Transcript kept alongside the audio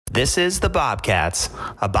This is The Bobcats,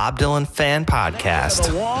 a Bob Dylan fan podcast.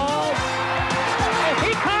 The wall.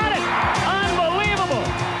 He caught it! Unbelievable!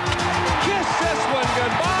 Kiss this one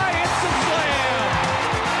goodbye. It's a slam.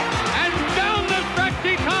 And down the stretch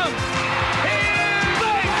he comes. Here's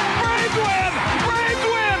the Braves win! Braves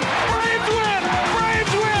win! Braves win!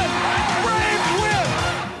 Braves win! Braves win!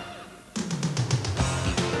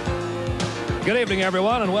 Good evening,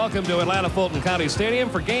 everyone, and welcome to Atlanta Fulton County Stadium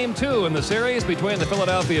for Game 2 in the series between the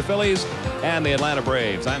Philadelphia Phillies and the Atlanta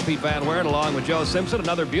Braves. I'm Pete Van Wert along with Joe Simpson.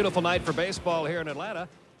 Another beautiful night for baseball here in Atlanta.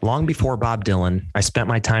 Long before Bob Dylan, I spent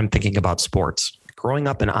my time thinking about sports. Growing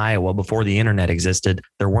up in Iowa before the internet existed,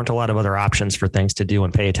 there weren't a lot of other options for things to do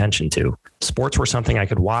and pay attention to. Sports were something I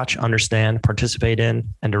could watch, understand, participate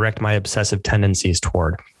in, and direct my obsessive tendencies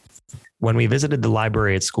toward. When we visited the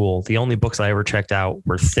library at school, the only books I ever checked out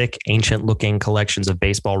were thick, ancient-looking collections of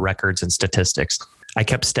baseball records and statistics. I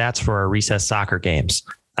kept stats for our recess soccer games.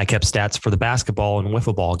 I kept stats for the basketball and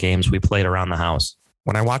wiffle ball games we played around the house.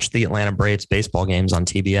 When I watched the Atlanta Braves baseball games on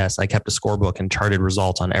TBS, I kept a scorebook and charted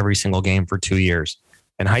results on every single game for 2 years.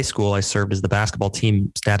 In high school, I served as the basketball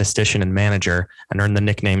team statistician and manager and earned the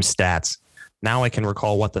nickname Stats. Now I can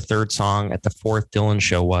recall what the third song at the fourth Dylan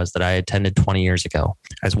show was that I attended 20 years ago,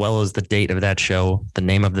 as well as the date of that show, the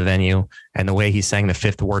name of the venue, and the way he sang the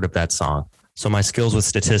fifth word of that song. So my skills with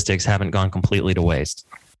statistics haven't gone completely to waste.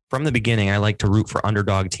 From the beginning, I like to root for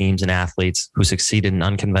underdog teams and athletes who succeeded in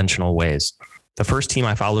unconventional ways. The first team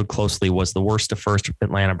I followed closely was the worst of first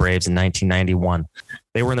Atlanta Braves in 1991.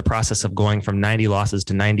 They were in the process of going from 90 losses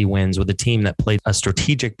to 90 wins with a team that played a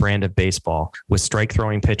strategic brand of baseball with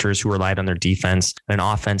strike-throwing pitchers who relied on their defense and an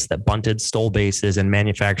offense that bunted, stole bases, and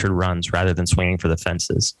manufactured runs rather than swinging for the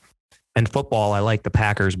fences. In football, I like the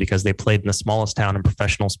Packers because they played in the smallest town in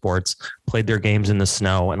professional sports, played their games in the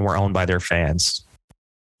snow, and were owned by their fans.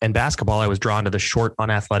 In basketball, I was drawn to the short,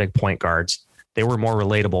 unathletic point guards. They were more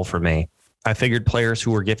relatable for me. I figured players who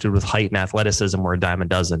were gifted with height and athleticism were a dime a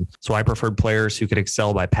dozen, so I preferred players who could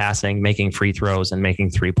excel by passing, making free throws, and making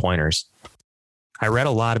three-pointers. I read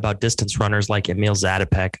a lot about distance runners like Emil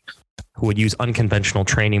Zatopek, who would use unconventional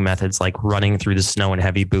training methods like running through the snow in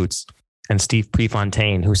heavy boots, and Steve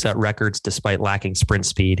Prefontaine, who set records despite lacking sprint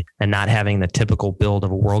speed and not having the typical build of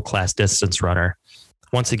a world-class distance runner.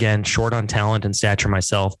 Once again, short on talent and stature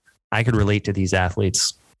myself, I could relate to these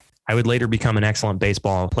athletes. I would later become an excellent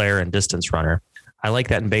baseball player and distance runner. I like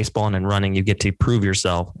that in baseball and in running, you get to prove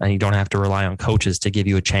yourself and you don't have to rely on coaches to give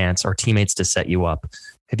you a chance or teammates to set you up.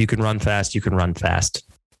 If you can run fast, you can run fast.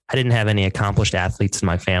 I didn't have any accomplished athletes in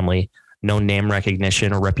my family, no name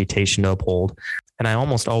recognition or reputation to uphold, and I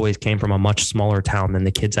almost always came from a much smaller town than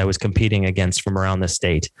the kids I was competing against from around the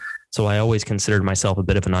state, so I always considered myself a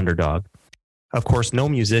bit of an underdog. Of course, no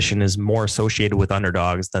musician is more associated with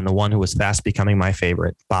underdogs than the one who was fast becoming my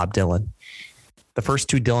favorite, Bob Dylan. The first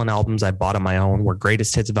two Dylan albums I bought on my own were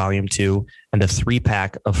Greatest Hits Volume 2 and a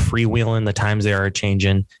 3-pack of Freewheelin', The Times They Are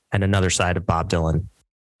A-Changin', and Another Side of Bob Dylan.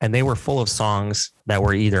 And they were full of songs that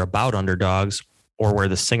were either about underdogs or where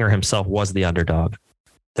the singer himself was the underdog.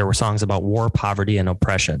 There were songs about war, poverty, and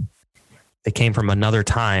oppression. They came from another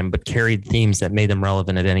time, but carried themes that made them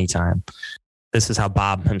relevant at any time. This is how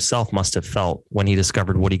Bob himself must have felt when he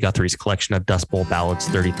discovered Woody Guthrie's collection of Dust Bowl ballads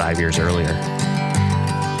 35 years earlier.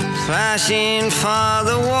 Flashing for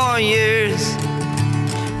the warriors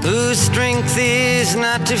whose strength is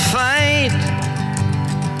not to fight.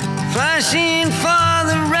 Flashing for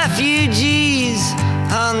the refugees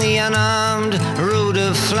on the unarmed road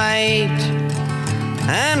of flight.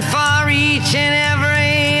 And for each and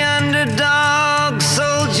every underdog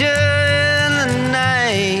soldier in the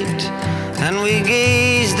night. And we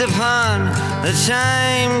gazed upon the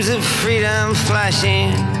chimes of freedom flashing.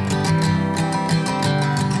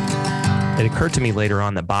 It occurred to me later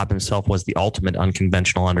on that Bob himself was the ultimate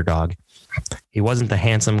unconventional underdog. He wasn't the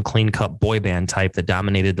handsome, clean-cut boy band type that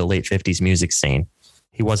dominated the late 50s music scene.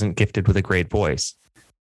 He wasn't gifted with a great voice.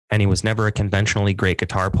 And he was never a conventionally great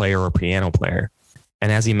guitar player or piano player.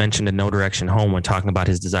 And as he mentioned in No Direction Home when talking about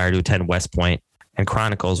his desire to attend West Point, and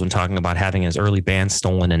Chronicles when talking about having his early band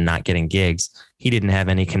stolen and not getting gigs, he didn't have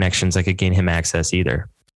any connections that could gain him access either.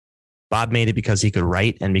 Bob made it because he could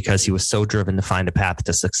write and because he was so driven to find a path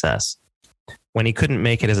to success. When he couldn't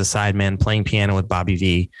make it as a sideman playing piano with Bobby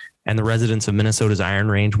V, and the residents of Minnesota's Iron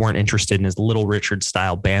Range weren't interested in his Little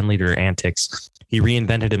Richard-style bandleader antics, he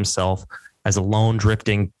reinvented himself as a lone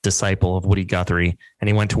drifting disciple of Woody Guthrie, and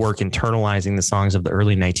he went to work internalizing the songs of the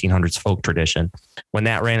early 1900s folk tradition. When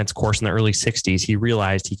that ran its course in the early 60s, he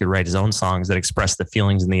realized he could write his own songs that expressed the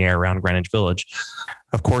feelings in the air around Greenwich Village.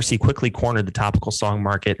 Of course, he quickly cornered the topical song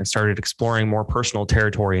market and started exploring more personal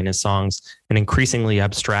territory in his songs in increasingly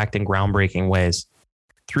abstract and groundbreaking ways.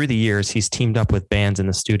 Through the years, he's teamed up with bands in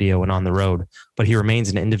the studio and on the road, but he remains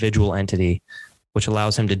an individual entity, which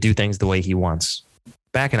allows him to do things the way he wants.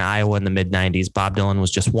 Back in Iowa in the mid-90s, Bob Dylan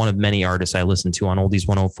was just one of many artists I listened to on Oldies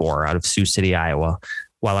 104 out of Sioux City, Iowa,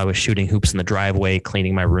 while I was shooting hoops in the driveway,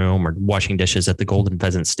 cleaning my room, or washing dishes at the Golden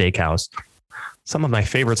Pheasant Steakhouse. Some of my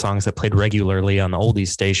favorite songs that played regularly on the Oldies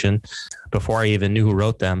station, before I even knew who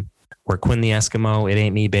wrote them, were Quinn the Eskimo, It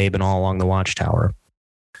Ain't Me Babe, and All Along the Watchtower.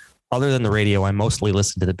 Other than the radio, I mostly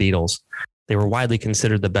listened to the Beatles. They were widely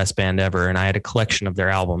considered the best band ever, and I had a collection of their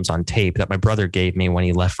albums on tape that my brother gave me when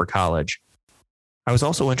he left for college. I was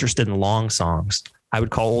also interested in long songs. I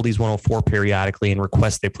would call Oldies 104 periodically and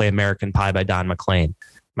request they play American Pie by Don McLean.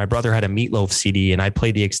 My brother had a Meatloaf CD, and I'd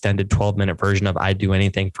play the extended 12-minute version of I'd Do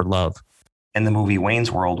Anything for Love. In the movie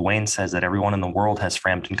Wayne's World, Wayne says that everyone in the world has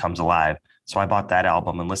Frampton Comes Alive. So I bought that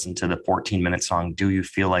album and listened to the 14-minute song Do You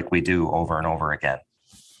Feel Like We Do over and over again.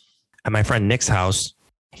 At my friend Nick's house,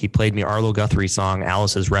 he played me Arlo Guthrie's song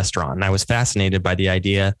Alice's Restaurant, and I was fascinated by the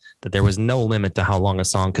idea that there was no limit to how long a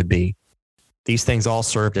song could be. These things all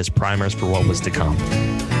served as primers for what was to come.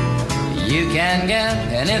 You can get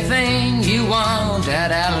anything you want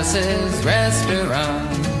at Alice's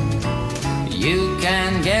Restaurant. You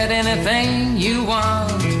can get anything you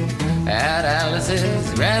want at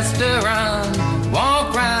Alice's Restaurant.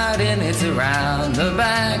 Walk right in, it's around the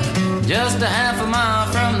back, just a half a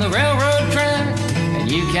mile from the railroad track.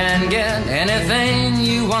 And you can get anything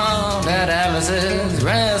you want at Alice's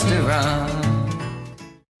Restaurant.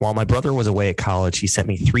 While my brother was away at college, he sent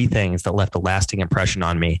me 3 things that left a lasting impression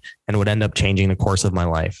on me and would end up changing the course of my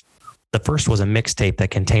life. The first was a mixtape that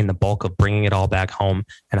contained the bulk of Bringing It All Back Home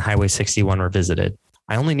and Highway 61 Revisited.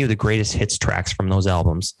 I only knew the greatest hits tracks from those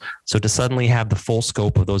albums, so to suddenly have the full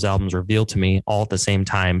scope of those albums revealed to me all at the same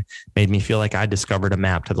time made me feel like I discovered a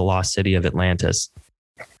map to the lost city of Atlantis.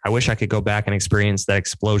 I wish I could go back and experience that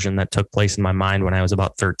explosion that took place in my mind when I was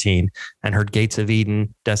about 13 and heard Gates of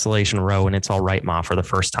Eden, Desolation Row, and It's All Right Ma for the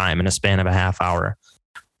first time in a span of a half hour.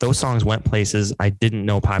 Those songs went places I didn't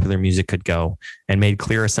know popular music could go and made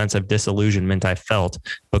clear a sense of disillusionment I felt,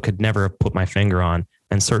 but could never have put my finger on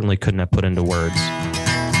and certainly couldn't have put into words.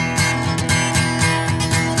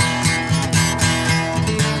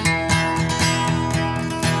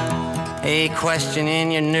 A question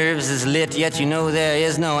in your nerves is lit, yet you know there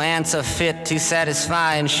is no answer fit to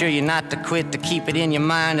satisfy. Ensure you not to quit, to keep it in your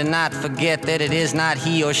mind and not forget that it is not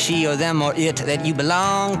he or she or them or it that you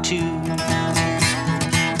belong to.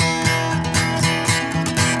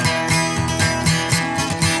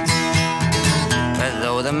 But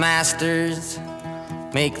though the masters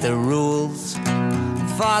make the rules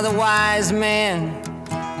for the wise men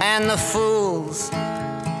and the fools,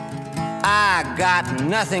 I got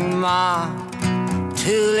nothing more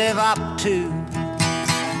to live up to.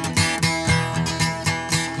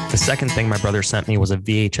 The second thing my brother sent me was a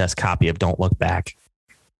VHS copy of Don't Look Back.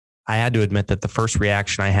 I had to admit that the first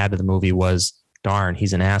reaction I had to the movie was, darn,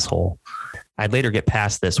 he's an asshole. I'd later get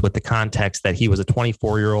past this with the context that he was a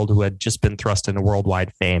 24-year-old who had just been thrust into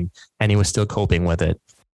worldwide fame, and he was still coping with it.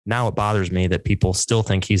 Now it bothers me that people still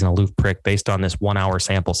think he's an aloof prick based on this 1-hour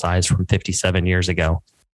sample size from 57 years ago.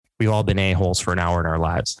 We've all been a-holes for an hour in our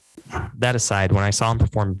lives. That aside, when I saw him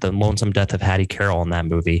perform The Lonesome Death of Hattie Carroll in that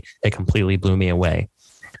movie, it completely blew me away.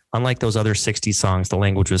 Unlike those other 60s songs, the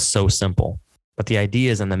language was so simple, but the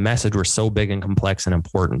ideas and the message were so big and complex and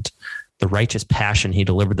important. The righteous passion he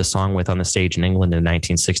delivered the song with on the stage in England in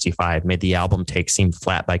 1965 made the album take seem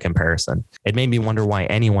flat by comparison. It made me wonder why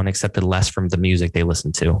anyone accepted less from the music they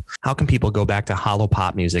listened to. How can people go back to hollow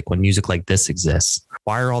pop music when music like this exists?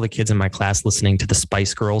 Why are all the kids in my class listening to the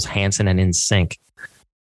Spice Girls, Hanson, and NSYNC?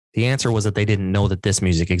 The answer was that they didn't know that this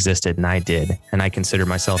music existed, and I did, and I consider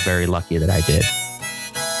myself very lucky that I did.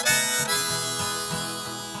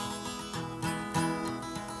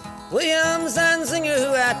 William Zanzinger,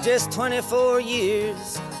 who at just 24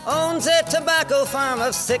 years owns a tobacco farm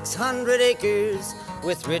of 600 acres,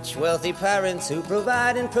 with rich, wealthy parents who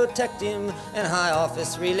provide and protect him, and high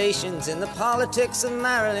office relations in the politics of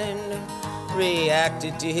Maryland,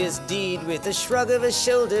 reacted to his deed with a shrug of his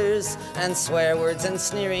shoulders and swear words and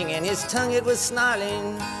sneering, in his tongue it was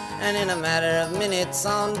snarling, and in a matter of minutes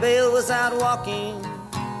on bail was out walking.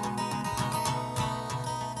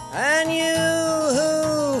 And you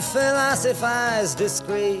who philosophize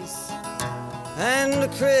disgrace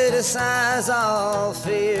and criticize all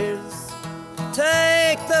fears,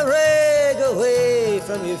 take the rag away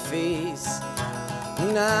from your face.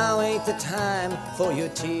 Now ain't the time for your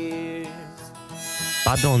tears.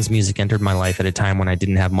 Bob Dylan's music entered my life at a time when I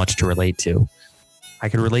didn't have much to relate to. I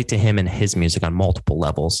could relate to him and his music on multiple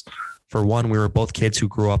levels. For one, we were both kids who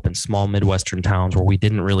grew up in small Midwestern towns where we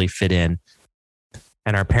didn't really fit in,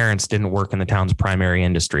 and our parents didn't work in the town's primary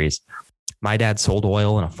industries. My dad sold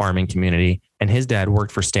oil in a farming community, and his dad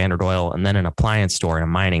worked for Standard Oil and then an appliance store in a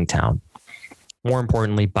mining town. More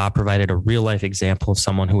importantly, Bob provided a real-life example of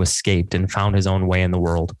someone who escaped and found his own way in the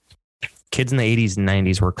world. Kids in the 80s and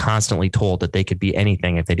 90s were constantly told that they could be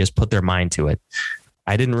anything if they just put their mind to it.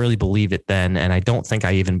 I didn't really believe it then, and I don't think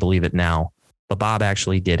I even believe it now. But Bob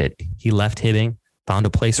actually did it. He left Hibbing, found a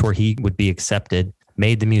place where he would be accepted,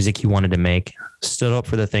 made the music he wanted to make, stood up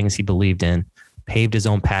for the things he believed in, paved his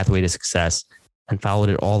own pathway to success, and followed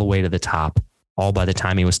it all the way to the top, all by the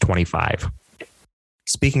time he was 25.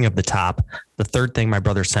 Speaking of the top, the third thing my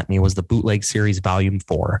brother sent me was the Bootleg Series Volume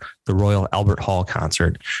 4, the Royal Albert Hall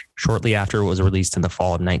concert, shortly after it was released in the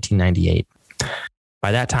fall of 1998.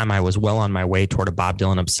 By that time, I was well on my way toward a Bob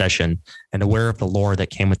Dylan obsession and aware of the lore that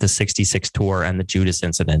came with the 66 tour and the Judas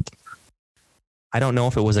incident. I don't know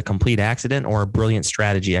if it was a complete accident or a brilliant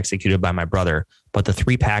strategy executed by my brother, but the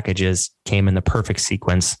three packages came in the perfect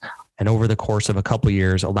sequence, and over the course of a couple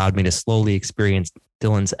years allowed me to slowly experience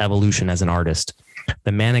Dylan's evolution as an artist.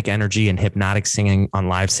 The manic energy and hypnotic singing on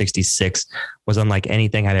Live 66 was unlike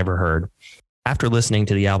anything I'd ever heard. After listening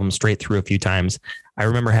to the album straight through a few times, I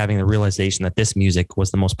remember having the realization that this music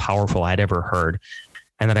was the most powerful I'd ever heard,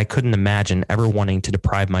 and that I couldn't imagine ever wanting to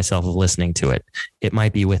deprive myself of listening to it. It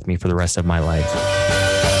might be with me for the rest of my life.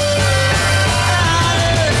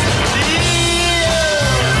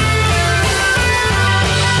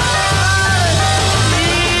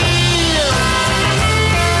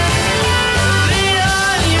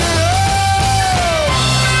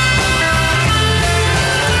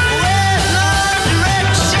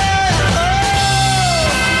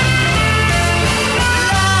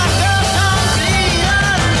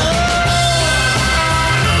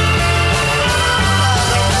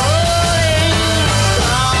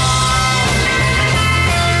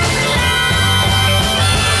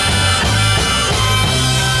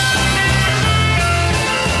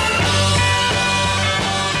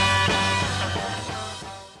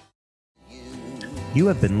 You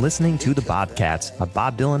have been listening to The Bobcats, a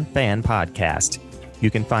Bob Dylan fan podcast. You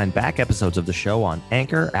can find back episodes of the show on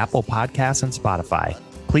Anchor, Apple Podcasts, and Spotify.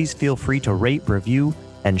 Please feel free to rate, review,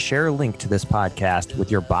 and share a link to this podcast with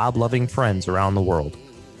your Bob-loving friends around the world.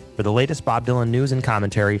 For the latest Bob Dylan news and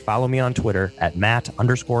commentary, follow me on Twitter at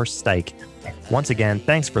Matt_Stike. Once again,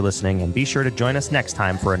 thanks for listening, and be sure to join us next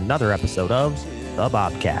time for another episode of The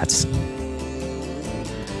Bobcats.